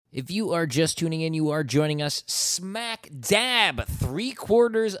If you are just tuning in, you are joining us smack dab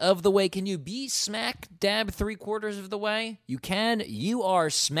 3/4 of the way. Can you be smack dab 3/4 of the way? You can. You are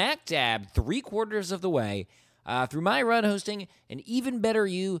smack dab 3/4 of the way through my run hosting an Even Better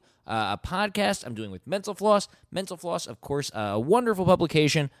You, a podcast I'm doing with Mental Floss. Mental Floss, of course, a wonderful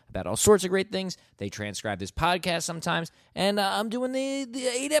publication about all sorts of great things. They transcribe this podcast sometimes, and I'm doing the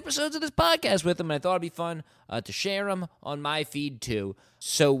 8 episodes of this podcast with them, and I thought it'd be fun to share them on my feed too.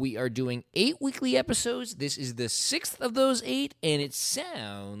 So we are doing 8 weekly episodes. This is the 6th of those 8, and it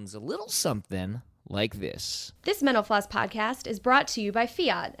sounds a little something like this. This Mental Floss podcast is brought to you by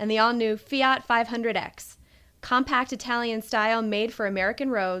Fiat and the all-new Fiat 500X. Compact Italian style made for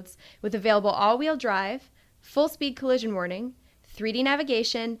American roads with available all-wheel drive, full-speed collision warning, 3D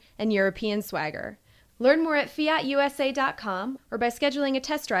navigation, and European swagger. Learn more at fiatusa.com or by scheduling a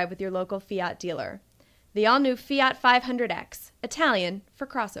test drive with your local Fiat dealer. The all-new Fiat 500X, Italian for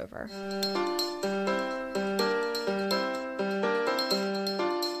crossover.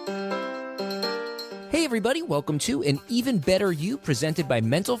 Hey everybody, welcome to an Even Better You presented by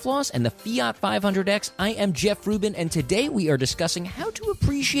Mental Floss and the Fiat 500X. I am Jeff Rubin, and today we are discussing how to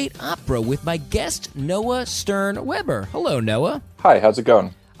appreciate opera with my guest, Noah Stern-Weber. Hello, Noah. Hi, how's it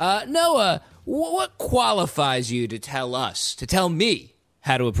going? Noah, what qualifies you to tell me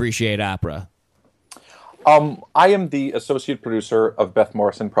how to appreciate opera? I am the associate producer of Beth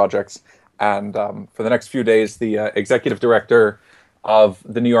Morrison Projects, and for the next few days, the executive director of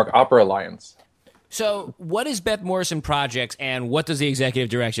the New York Opera Alliance. So, what is Beth Morrison Projects, and what does the executive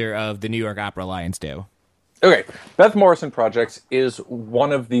director of the New York Opera Alliance do? Okay, Beth Morrison Projects is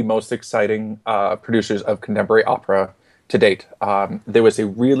one of the most exciting producers of contemporary opera to date. There was a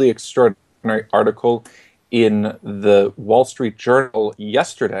really extraordinary article in the Wall Street Journal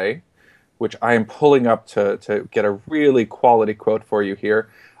yesterday, which I am pulling up to get a really quality quote for you here.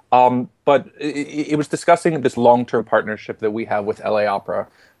 But it was discussing this long-term partnership that we have with LA Opera,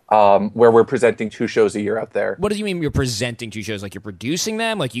 where we're presenting 2 shows a year out there. What do you mean you're presenting 2 shows? Like you're producing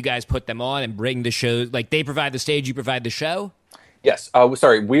them? Like you guys put them on and bring the show? Like they provide the stage, you provide the show? Yes.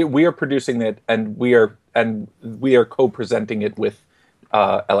 Sorry, we are producing it, and we are co-presenting it with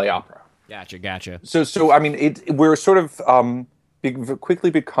LA Opera. Gotcha. So I mean, we're sort of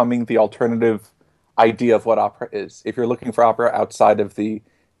quickly becoming the alternative idea of what opera is. If you're looking for opera outside of the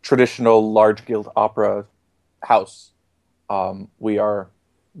traditional large guild opera house, we are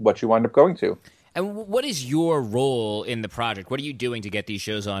what you wind up going to. And what is your role in the project? What are you doing to get these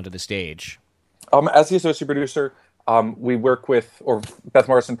shows onto the stage? As the associate producer, we work with, or Beth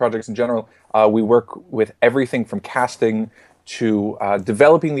Morrison Projects in general, we work with everything from casting to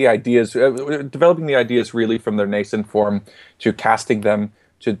developing the ideas really from their nascent form, to casting them,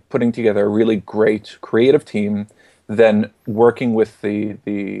 to putting together a really great creative team, then working with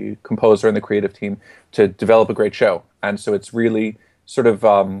the composer and the creative team to develop a great show. And so it's really sort of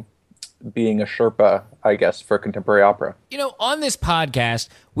being a Sherpa, I guess, for contemporary opera. You know, on this podcast,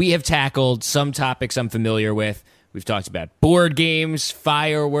 we have tackled some topics I'm familiar with. We've talked about board games,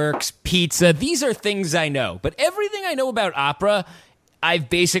 fireworks, pizza. These are things I know. But everything I know about opera, I've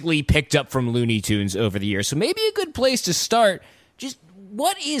basically picked up from Looney Tunes over the years. So maybe a good place to start, just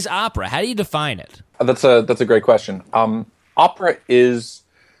what is opera? How do you define it? That's a great question. Opera is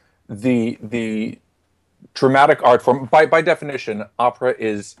the dramatic art form. By definition, opera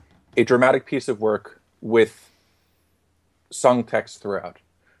is a dramatic piece of work with sung text throughout.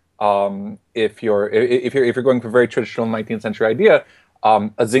 If you're going for a very traditional 19th century idea, a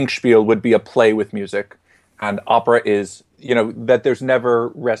Singspiel would be a play with music, and opera is, that there's never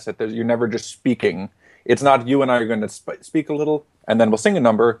rest, that you're never just speaking. It's not you and I are going to speak a little and then we'll sing a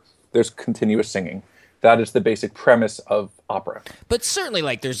number. There's continuous singing. That is the basic premise of opera. But certainly,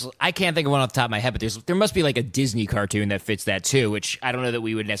 I can't think of one off the top of my head, but there must be like a Disney cartoon that fits that too, which I don't know that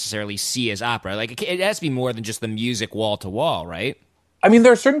we would necessarily see as opera. Like it has to be more than just the music wall to wall, right? I mean,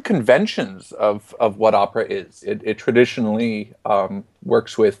 there are certain conventions of what opera is. It traditionally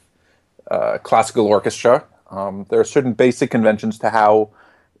works with classical orchestra. There are certain basic conventions to how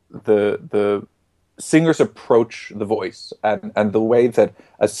the singers approach the voice, and the way that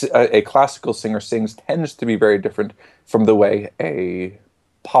a classical singer sings tends to be very different from the way a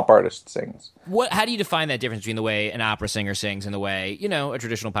pop artist sings. How do you define that difference between the way an opera singer sings and the way, a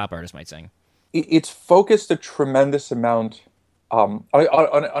traditional pop artist might sing? It's focused a tremendous amount on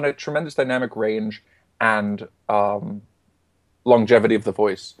a tremendous dynamic range and longevity of the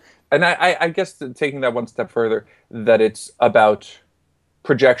voice. And I guess that taking that one step further, that it's about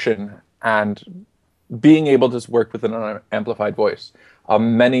projection and being able to work with an amplified voice.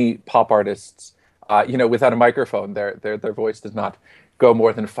 Many pop artists, without a microphone, their voice does not go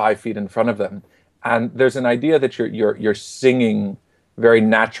more than 5 feet in front of them. And there's an idea that you're singing very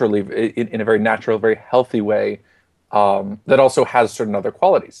naturally, in a very natural, very healthy way, that also has certain other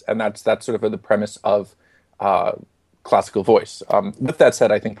qualities. And that's sort of the premise of classical voice. With that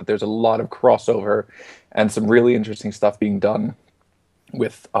said, I think that there's a lot of crossover and some really interesting stuff being done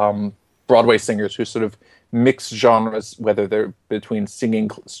with Broadway singers who sort of mix genres, whether they're between singing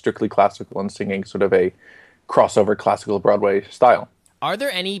strictly classical and singing sort of a crossover classical Broadway style. Are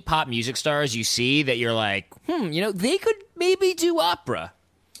there any pop music stars you see that you're like, they could maybe do opera?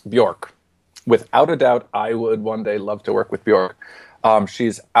 Bjork. Without a doubt, I would one day love to work with Bjork.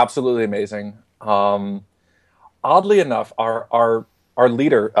 She's absolutely amazing. Oddly enough, our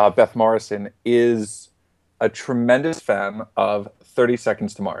leader, Beth Morrison, is a tremendous fan of 30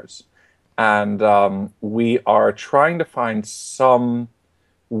 Seconds to Mars. And we are trying to find some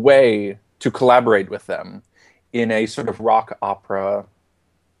way to collaborate with them in a sort of rock opera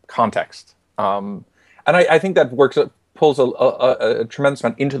context. And I think that pulls a tremendous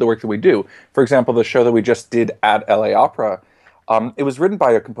amount into the work that we do. For example, the show that we just did at LA Opera, it was written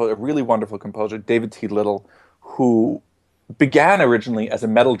by a really wonderful composer, David T. Little, who began originally as a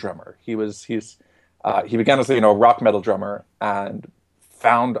metal drummer. He began as a rock metal drummer and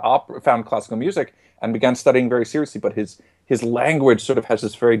found classical music and began studying very seriously. But his language sort of has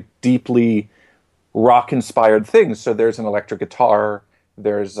this very deeply rock-inspired thing. So there's an electric guitar,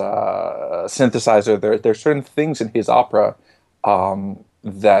 there's a synthesizer, there's certain things in his opera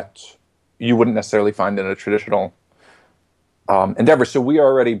that you wouldn't necessarily find in a traditional endeavor. So we are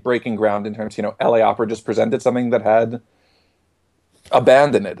already breaking ground in terms, LA Opera just presented something that had a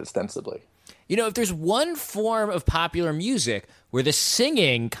band in it, ostensibly. If there's one form of popular music where the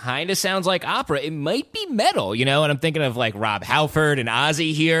singing kind of sounds like opera, it might be metal, and I'm thinking of like Rob Halford and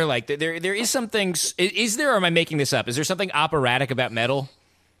Ozzy here. Like there is something, is there, or am I making this up? Is there something operatic about metal?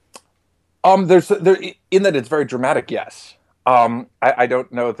 There's in that it's very dramatic, yes. I don't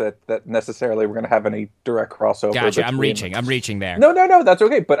know that necessarily we're going to have any direct crossover. Gotcha, I'm reaching there. No, that's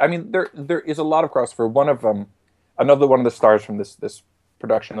okay. But I mean, there is a lot of crossover. One of another one of the stars from this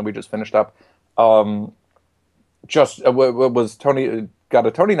production that we just finished up, was Tony, got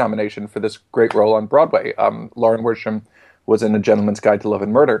a Tony nomination for this great role on Broadway. Lauren Worsham was in A Gentleman's Guide to Love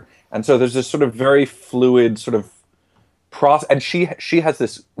and Murder, and so there's this sort of very fluid sort of process. And she has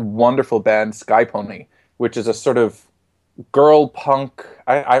this wonderful band, Sky Pony, which is a sort of girl punk.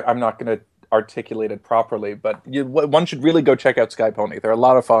 I'm not going to articulate it properly, but one should really go check out Sky Pony. They're a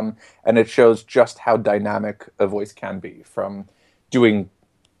lot of fun, and it shows just how dynamic a voice can be, from doing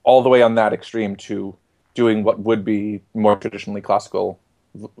all the way on that extreme to doing what would be more traditionally classical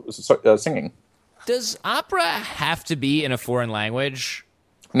singing. Does opera have to be in a foreign language?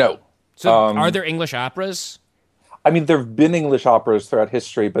 No. So are there English operas? I mean, there have been English operas throughout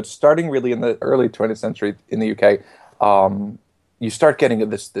history, but starting really in the early 20th century in the UK, you start getting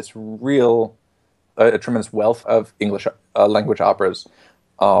this real, a tremendous wealth of English language operas.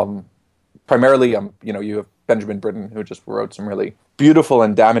 Primarily, you have Benjamin Britten, who just wrote some really beautiful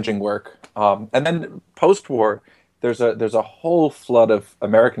and damaging work. And then post-war, there's a whole flood of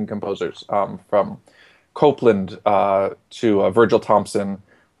American composers, from Copland to Virgil Thompson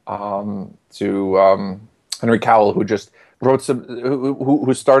to Henry Cowell, who just wrote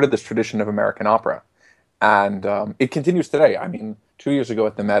who started this tradition of American opera. And it continues today. I mean, 2 years ago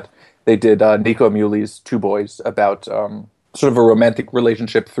at the Met, they did Nico Muhly's Two Boys, about sort of a romantic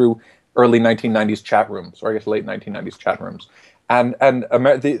relationship through early 1990s chat rooms, or I guess late 1990s chat rooms. And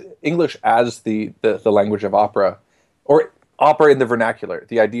the English as the language of opera, or opera in the vernacular,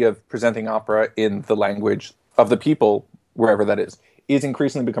 the idea of presenting opera in the language of the people, wherever that is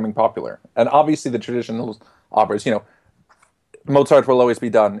increasingly becoming popular. And obviously the traditional operas, Mozart will always be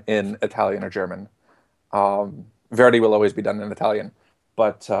done in Italian or German. Verdi will always be done in Italian.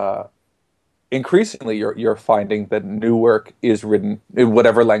 But increasingly you're finding that new work is written in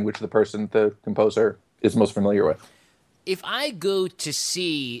whatever language the composer is most familiar with. If I go to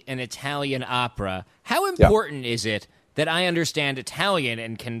see an Italian opera, how important is it that I understand Italian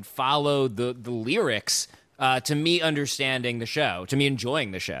and can follow the lyrics to me understanding the show, to me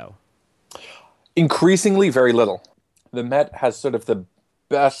enjoying the show? Increasingly, very little. The Met has sort of the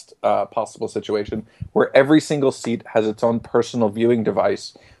best possible situation where every single seat has its own personal viewing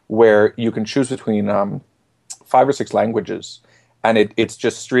device, where you can choose between 5 or 6 languages, and it's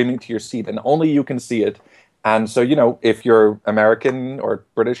just streaming to your seat, and only you can see it. And so, if you're American or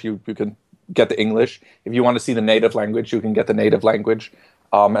British, you can get the English. If you want to see the native language, you can get the native language.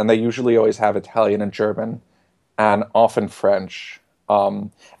 And they usually always have Italian and German, and often French.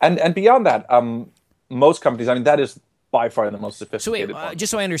 And beyond that, most companies, I mean, that is by far the most So sophisticated wait, one.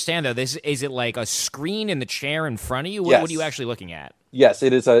 just so I understand though, this is it like a screen in the chair in front of you? What Yes. are you actually looking at? Yes,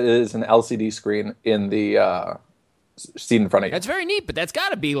 it is an LCD screen in the seat in front of you. That's very neat, but that's got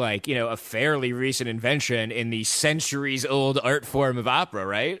to be like, a fairly recent invention in the centuries-old art form of opera,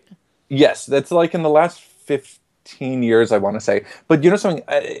 right? Yes, that's like in the last 15 years, I want to say. But something,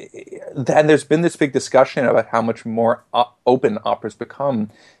 and there's been this big discussion about how much more open opera's become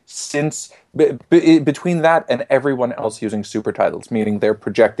since between that and everyone else using super titles, meaning they're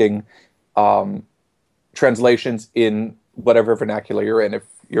projecting translations in whatever vernacular you're in. If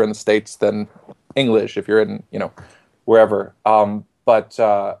you're in the States, then English. If you're in, wherever. But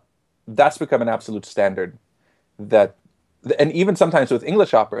that's become an absolute standard that, and even sometimes with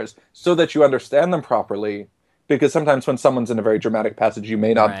English operas, so that you understand them properly, because sometimes when someone's in a very dramatic passage, you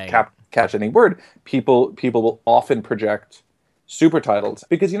may not Right. catch any word. People will often project super titles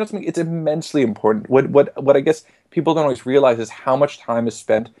because something. It's immensely important. What I guess people don't always realize is how much time is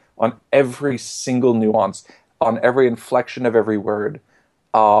spent on every single nuance, on every inflection of every word,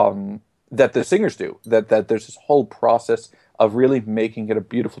 that the singers do. That there's this whole process of really making it a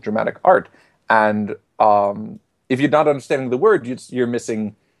beautiful dramatic art. And if you're not understanding the word, you're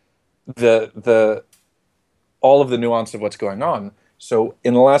missing the all of the nuance of what's going on. So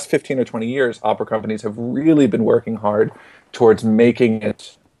in the last 15 or 20 years, opera companies have really been working hard towards making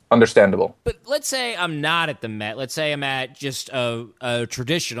it understandable. But let's say I'm not at the Met. Let's say I'm at just a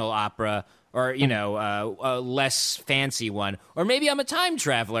traditional opera or, a less fancy one. Or maybe I'm a time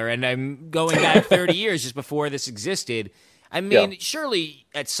traveler and I'm going back 30 years just before this existed. I mean, Yeah. surely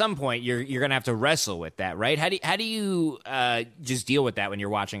at some point you're going to have to wrestle with that, right? How do you just deal with that when you're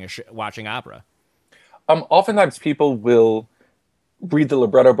watching opera? Oftentimes people will read the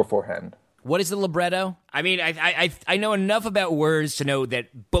libretto beforehand. What is the libretto? I mean, I know enough about words to know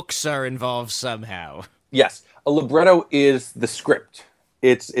that books are involved somehow. Yes, a libretto is the script.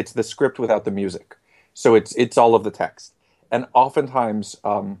 It's the script without the music. So it's all of the text. And oftentimes,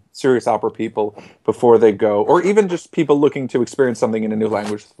 serious opera people, before they go, or even just people looking to experience something in a new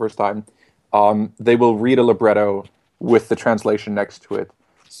language for the first time, they will read a libretto with the translation next to it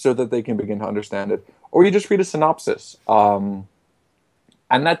so that they can begin to understand it. Or you just read a synopsis. And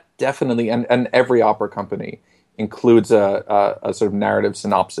that definitely, and every opera company includes a sort of narrative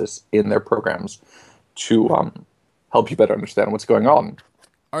synopsis in their programs to help you better understand what's going on.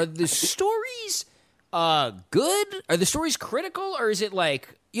 Are the stories good? Are the stories critical? Or is it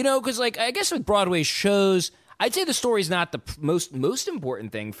like, because like, I guess with Broadway shows, I'd say the story's not the most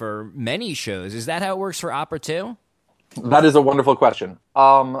important thing for many shows. Is that how it works for opera too? That is a wonderful question.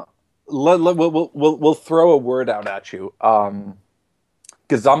 We'll throw a word out at you.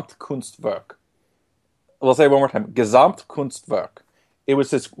 Gesamtkunstwerk. We'll say it one more time. Gesamtkunstwerk. It was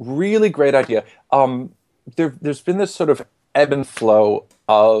this really great idea. There's been this sort of ebb and flow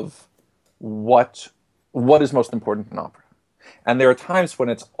of what is most important in opera. And there are times when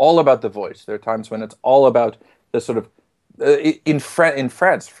it's all about the voice. There are times when it's all about the sort of in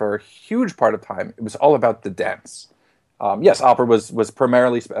France for a huge part of time, it was all about the dance. Yes, opera was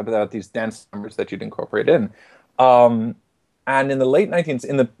primarily about these dance numbers that you'd incorporate in. And in the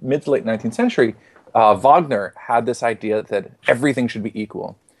mid to late 19th century, Wagner had this idea that everything should be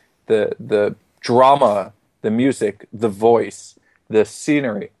equal. The drama, the music, the voice, the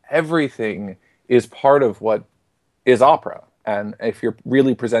scenery, everything is part of what is opera. And if you're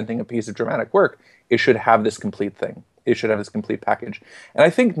really presenting a piece of dramatic work, it should have this complete thing. It should have this complete package. And I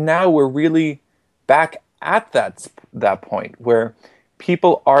think now we're really back at that point where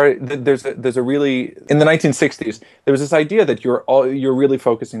people are there's a really, in the 1960s there was this idea that you're really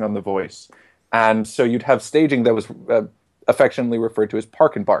focusing on the voice, and so you'd have staging that was affectionately referred to as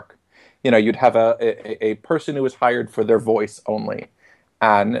park and bark. You'd have a person who was hired for their voice only,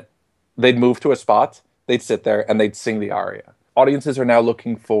 and they'd move to a spot, they'd sit there, and they'd sing the aria. Audiences are now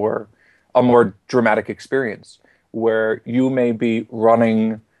looking for a more dramatic experience where you may be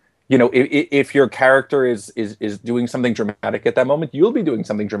running. If your character is doing something dramatic at that moment, you'll be doing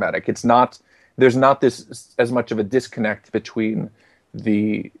something dramatic. There's not this as much of a disconnect between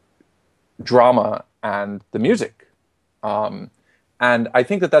the drama and the music. And I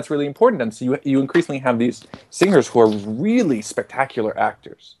think that's really important. And so you increasingly have these singers who are really spectacular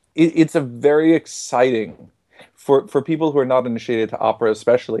actors. It's a very exciting, for people who are not initiated to opera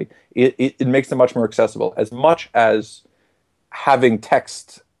especially, it makes them much more accessible, as much as having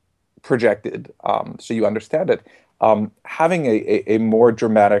text projected so you understand it. Having a more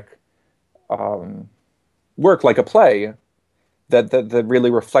dramatic work like a play that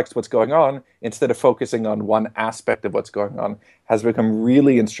really reflects what's going on instead of focusing on one aspect of what's going on has become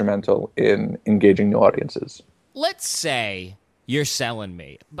really instrumental in engaging new audiences. let's say you're selling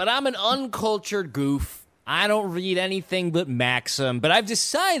me, but I'm an uncultured goof. I don't read anything but Maxim, but I've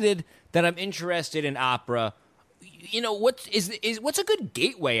decided that I'm interested in opera. You know, what's a good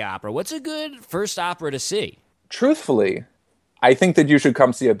gateway opera? What's a good first opera to see? Truthfully, I think that you should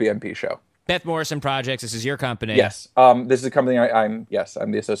come see a BMP show. Beth Morrison Projects, this is your company. Yes. This is a company I'm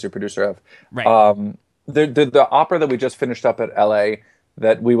the associate producer of. Right. The opera that we just finished up at LA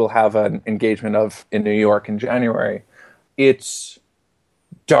that we will have an engagement of in New York in January, it's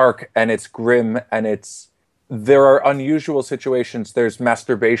dark and it's grim and there are unusual situations. There's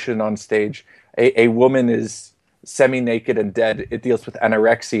masturbation on stage. A woman is semi-naked and dead. It deals with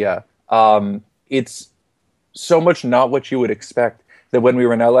anorexia. It's so much not what you would expect that when we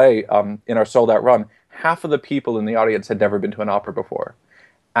were in LA in our sold-out run, half of the people in the audience had never been to an opera before.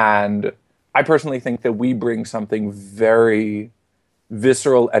 And I personally think that we bring something very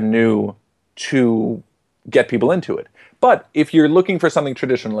visceral and new to get people into it. But if you're looking for something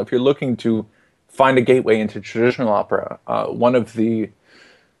traditional, if you're looking to find a gateway into traditional opera, one of the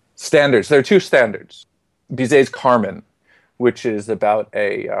standards, there are two standards. Bizet's Carmen, which is about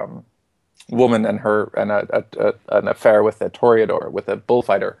a woman and an affair with a toreador, with a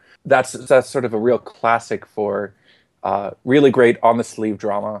bullfighter. That's sort of a real classic for really great on the sleeve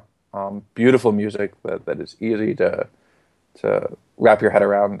drama, beautiful music that is easy to wrap your head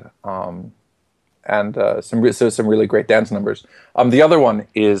around, and some really great dance numbers. The other one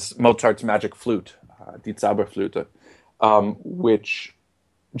is Mozart's Magic Flute, Die Zauberflöte, which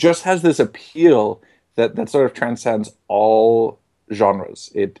just has this appeal that sort of transcends all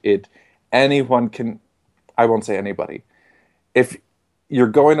genres. Anyone can, I won't say anybody. If you're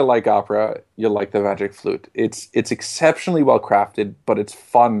going to like opera, you'll like the Magic Flute. It's exceptionally well crafted, but it's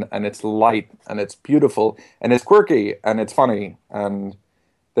fun and it's light and it's beautiful and it's quirky and it's funny. And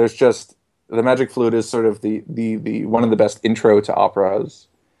there's just, the Magic Flute is sort of the one of the best intro to operas.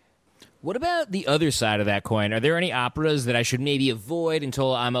 What about the other side of that coin? Are there any operas that I should maybe avoid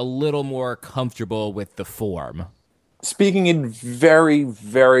until I'm a little more comfortable with the form? Speaking in very,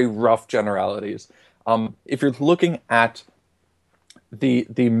 very rough generalities, if you're looking at the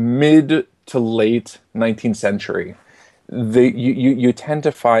mid to late 19th century, you tend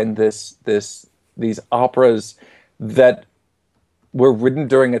to find these operas that were written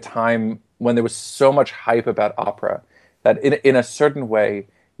during a time when there was so much hype about opera that in a certain way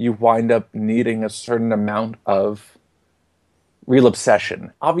you wind up needing a certain amount of real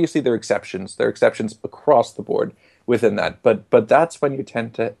obsession. Obviously, there are exceptions. There are exceptions across the board within that, but that's when you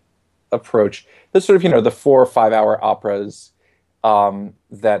tend to approach the sort of, the 4 or 5 hour operas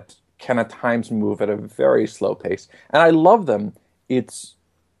that can at times move at a very slow pace. And I love them. It's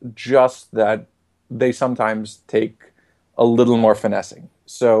just that they sometimes take a little more finessing.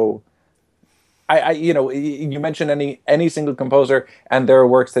 So you mentioned any single composer, and there are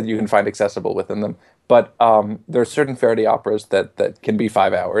works that you can find accessible within them. But there are certain Verdi operas that can be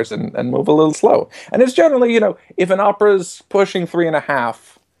 5 hours and move a little slow. And it's generally, if an opera's pushing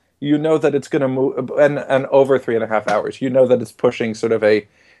 3.5, you know that it's going to move, and over 3.5 hours, you know that it's pushing sort of a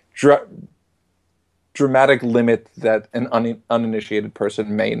dramatic limit that an uninitiated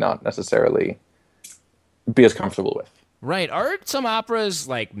person may not necessarily be as comfortable with. Right. Aren't some operas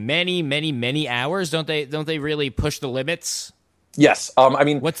like many, many, many hours? Don't they really push the limits? Yes.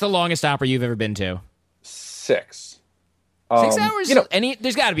 What's the longest opera you've ever been to? 6. 6 hours?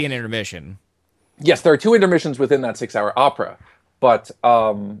 There's got to be an intermission. Yes, there are 2 intermissions within that 6-hour opera, but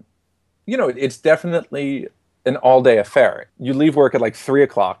it's definitely an all-day affair. You leave work at like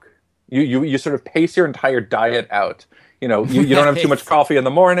 3:00. You sort of pace your entire diet out. You don't have too much coffee in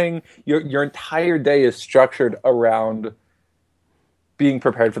the morning. Your entire day is structured around being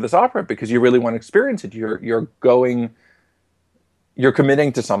prepared for this opera because you really want to experience it. You're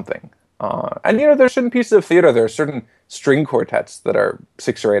committing to something. And there's certain pieces of theater. There are certain string quartets that are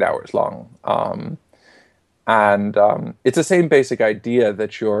 6 or 8 hours long. And it's the same basic idea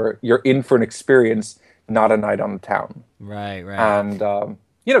that you're in for an experience, not a night on the town. Right. And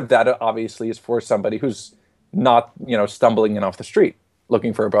that obviously is for somebody who's not, stumbling in off the street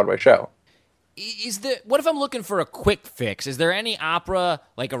looking for a Broadway show. What if I'm looking for a quick fix? Is there any opera,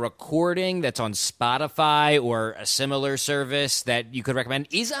 like a recording that's on Spotify or a similar service that you could recommend?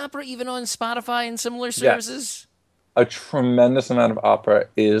 Is opera even on Spotify and similar services? Yes. A tremendous amount of opera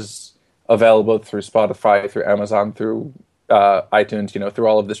is available through Spotify, through Amazon, through iTunes, through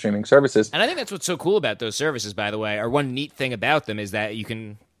all of the streaming services. And I think that's what's so cool about those services, by the way, or one neat thing about them is that you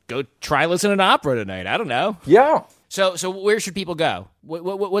can go try listening to opera tonight. I don't know. Yeah. So where should people go?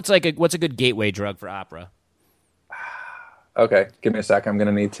 What's a good gateway drug for opera? Okay, give me a sec. I'm going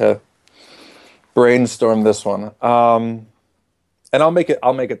to need to brainstorm this one. And I'll make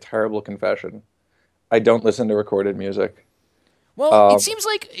a terrible confession. I don't listen to recorded music. Well, it seems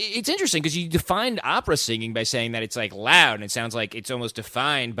like it's interesting because you defined opera singing by saying that it's like loud, and it sounds like it's almost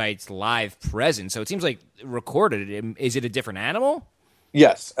defined by its live presence. So it seems like recorded. Is it a different animal?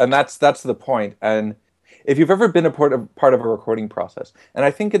 Yes, and that's the point. And if you've ever been a part of a recording process, and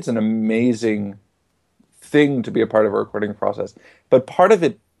I think it's an amazing thing to be a part of a recording process, but part of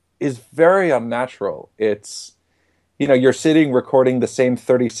it is very unnatural. It's, you're sitting recording the same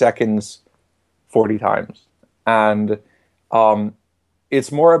 30 seconds 40 times, and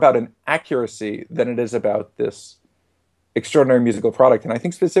it's more about an accuracy than it is about this extraordinary musical product. And I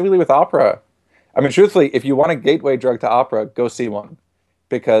think specifically with opera, I mean, truthfully, if you want a gateway drug to opera, go see one,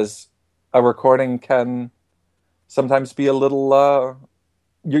 because a recording can sometimes be a little,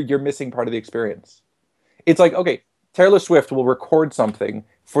 you're missing part of the experience. It's like, okay, Taylor Swift will record something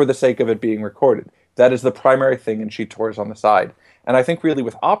for the sake of it being recorded. That is the primary thing, and she tours on the side. And I think really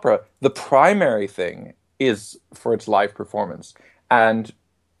with opera, the primary thing is for its live performance. And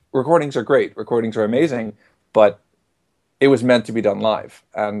recordings are great. Recordings are amazing, but it was meant to be done live.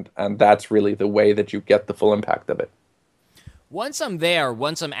 And that's really the way that you get the full impact of it. Once I'm there,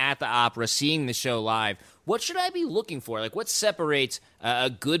 once I'm at the opera, seeing the show live, what should I be looking for? Like, what separates a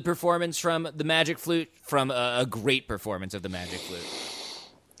good performance from the Magic Flute from a great performance of the Magic Flute?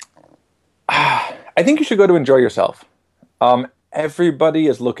 I think you should go to enjoy yourself. Everybody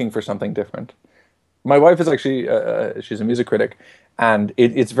is looking for something different. My wife is actually, she's a music critic, and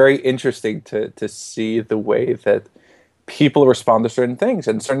it's very interesting to see the way that people respond to certain things,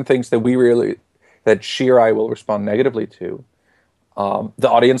 and certain things that she or I will respond negatively to. The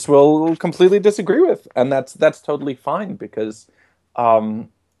audience will completely disagree with, and that's totally fine, because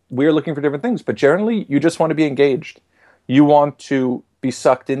we're looking for different things. But generally, you just want to be engaged. You want to be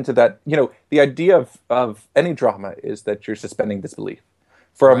sucked into that. The idea of any drama is that you're suspending disbelief.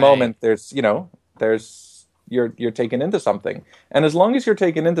 For a moment, you're taken into something. And as long as you're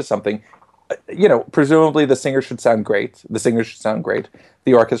taken into something, presumably the singer should sound great. The singer should sound great.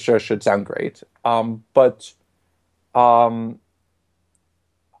 The orchestra should sound great. But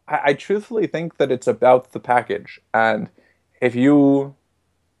I truthfully think that it's about the package. And if you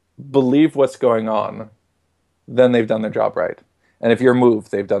believe what's going on, then they've done their job right. And if you're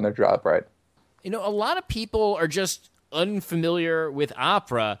moved, they've done their job right. A lot of people are just unfamiliar with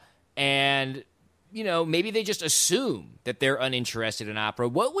opera, and, maybe they just assume that they're uninterested in opera.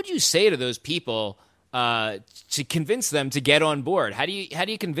 What would you say to those people to convince them to get on board? How do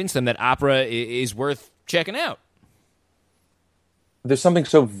you convince them that opera is worth checking out? There's something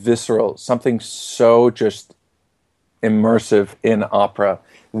so visceral, something so just immersive in opera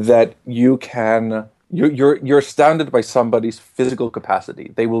that you're astounded by somebody's physical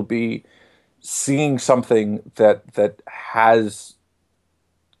capacity. They will be seeing something that has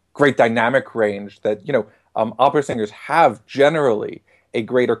great dynamic range, that opera singers have generally a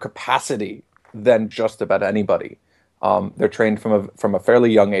greater capacity than just about anybody. They're trained from a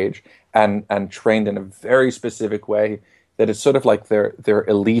fairly young age and trained in a very specific way that is sort of like they're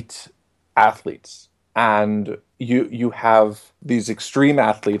elite athletes. And you have these extreme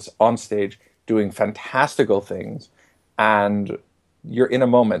athletes on stage doing fantastical things, and you're in a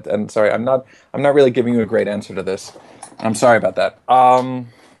moment. And sorry, I'm not really giving you a great answer to this. I'm sorry about that.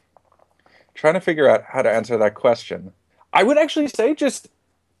 Trying to figure out how to answer that question. I would actually say just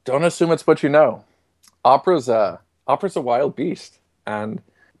don't assume it's what you know. Opera's a wild beast, and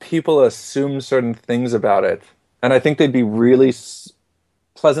people assume certain things about it. And I think they'd be really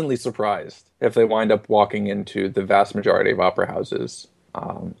pleasantly surprised if they wind up walking into the vast majority of opera houses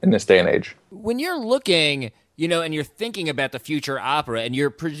in this day and age. When you're looking, and you're thinking about the future of opera, and you're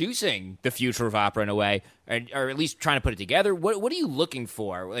producing the future of opera in a way, or at least trying to put it together, what are you looking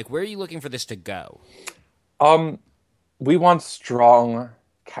for? Like, where are you looking for this to go? We want strong,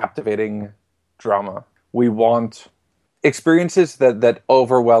 captivating drama. We want experiences that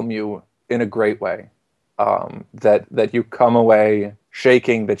overwhelm you in a great way. That you come away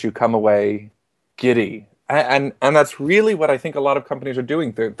shaking, that you come away giddy. And that's really what I think a lot of companies are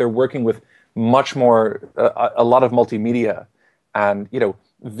doing. They're working with much more, a lot of multimedia and,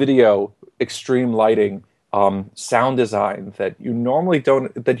 video, extreme lighting, sound design that you normally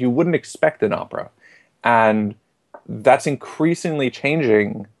that you wouldn't expect in opera. And that's increasingly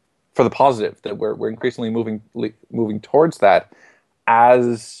changing for the positive, that we're increasingly moving towards that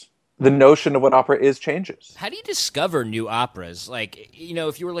as the notion of what opera is changes. How do you discover new operas? Like,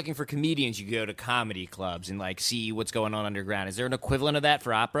 if you were looking for comedians, you go to comedy clubs and see what's going on underground. Is there an equivalent of that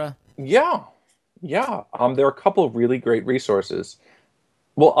for opera? Yeah. There are a couple of really great resources.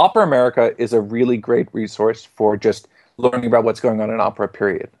 Well, Opera America is a really great resource for just learning about what's going on in opera,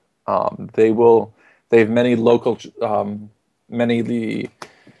 period. They have many local, many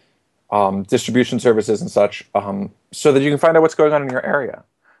distribution services and such, so that you can find out what's going on in your area.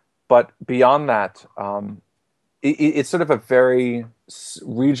 But beyond that, it's sort of a very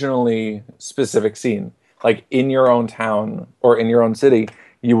regionally specific scene. Like in your own town or in your own city,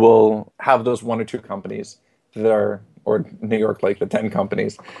 you will have those one or two companies that are, or New York, like the 10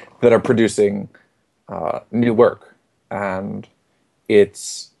 companies that are producing new work. And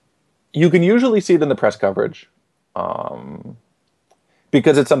you can usually see it in the press coverage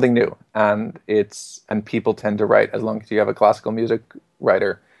because it's something new, and people tend to write, as long as you have a classical music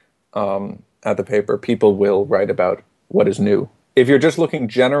writer at the paper, people will write about what is new. If you're just looking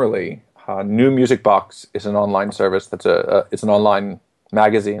generally, New Music Box is an online service it's an online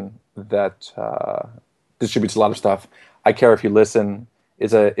magazine that distributes a lot of stuff. I Care If You Listen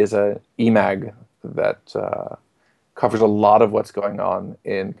is a e-mag that covers a lot of what's going on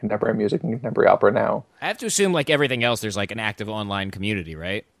in contemporary music and contemporary opera now. I have to assume, like everything else, there's like an active online community,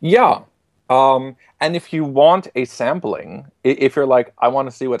 right? Yeah. And if you want a sampling, if you're like, I want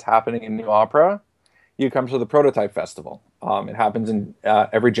to see what's happening in new opera, you come to the Prototype Festival. It happens in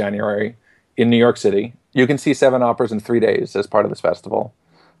every January in New York City. You can see 7 operas in 3 days as part of this festival.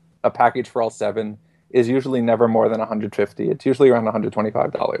 A package for all 7 is usually never more than $150. It's usually around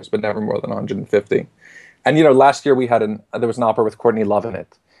 $125, but never more than $150. And last year there was an opera with Courtney Love in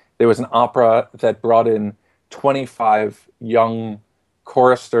it. There was an opera that brought in 25 young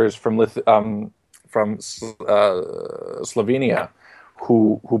choristers from Slovenia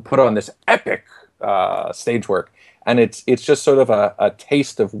who put on this epic stage work, and it's just sort of a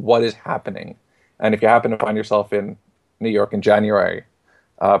taste of what is happening. And if you happen to find yourself in New York in January,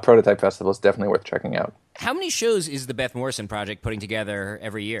 Prototype Festival is definitely worth checking out. How many shows is the Beth Morrison Project putting together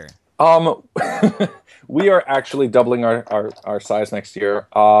every year? We are actually doubling our size next year.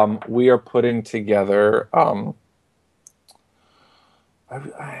 We are putting together, I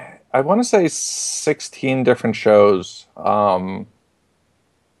want to say 16 different shows over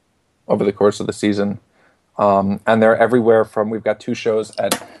the course of the season. And they're everywhere from, we've got 2 shows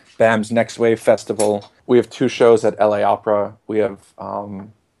at BAM's Next Wave Festival. We have 2 shows at LA Opera. We have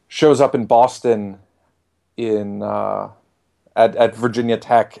shows up in Boston, at Virginia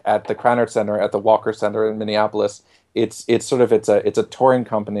Tech, at the Krannert Center, at the Walker Center in Minneapolis. It's a touring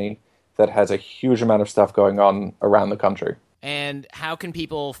company that has a huge amount of stuff going on around the country. And how can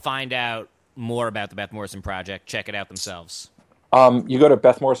people find out more about the Beth Morrison Project, check it out themselves? You go to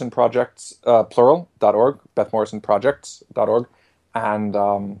bethmorrisonprojects.org, bethmorrisonprojects.org,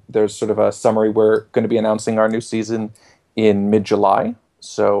 and there's sort of a summary. We're going to be announcing our new season in mid-July,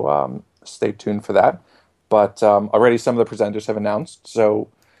 so stay tuned for that. But already some of the presenters have announced. So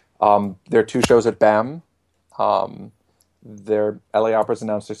there are 2 shows at BAM. Their LA Opera's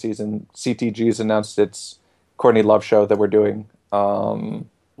announced their season. CTG's announced its Courtney Love show that we're doing.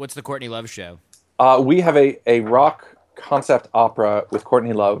 What's the Courtney Love show? We have a rock concept opera with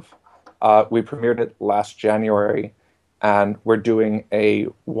Courtney Love. We premiered it last January, and we're doing a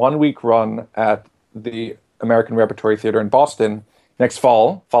 1-week run at the American Repertory Theater in Boston next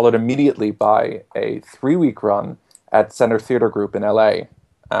fall, followed immediately by a 3-week run at Center Theater Group in LA.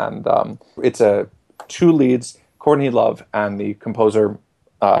 And it's 2 leads, Courtney Love and the composer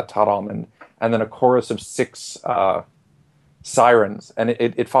Todd Almond, and then a chorus of 6 sirens. And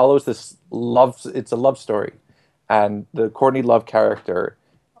it follows this it's a love story. And the Courtney Love character,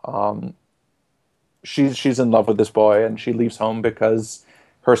 she's in love with this boy, and she leaves home because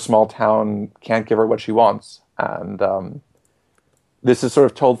her small town can't give her what she wants. And this is sort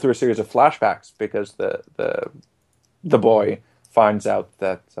of told through a series of flashbacks because the boy finds out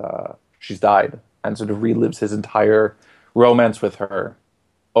that she's died and sort of relives his entire romance with her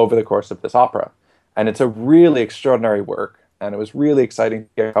over the course of this opera. And it's a really extraordinary work, and it was really exciting to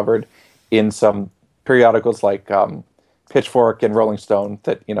get covered in some periodicals like Pitchfork and Rolling Stone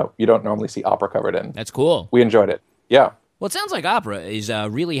that you don't normally see opera covered in. That's cool. We enjoyed it. Yeah. Well, it sounds like opera is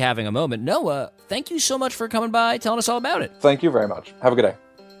really having a moment. Noah, thank you so much for coming by, telling us all about it. Thank you very much. Have a good day.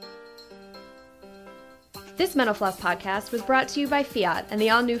 This Mental Floss podcast was brought to you by Fiat and the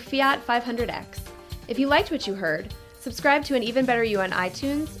all-new Fiat 500X. If you liked what you heard, subscribe to An Even Better You on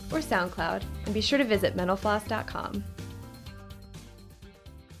iTunes or SoundCloud, and be sure to visit mentalfloss.com.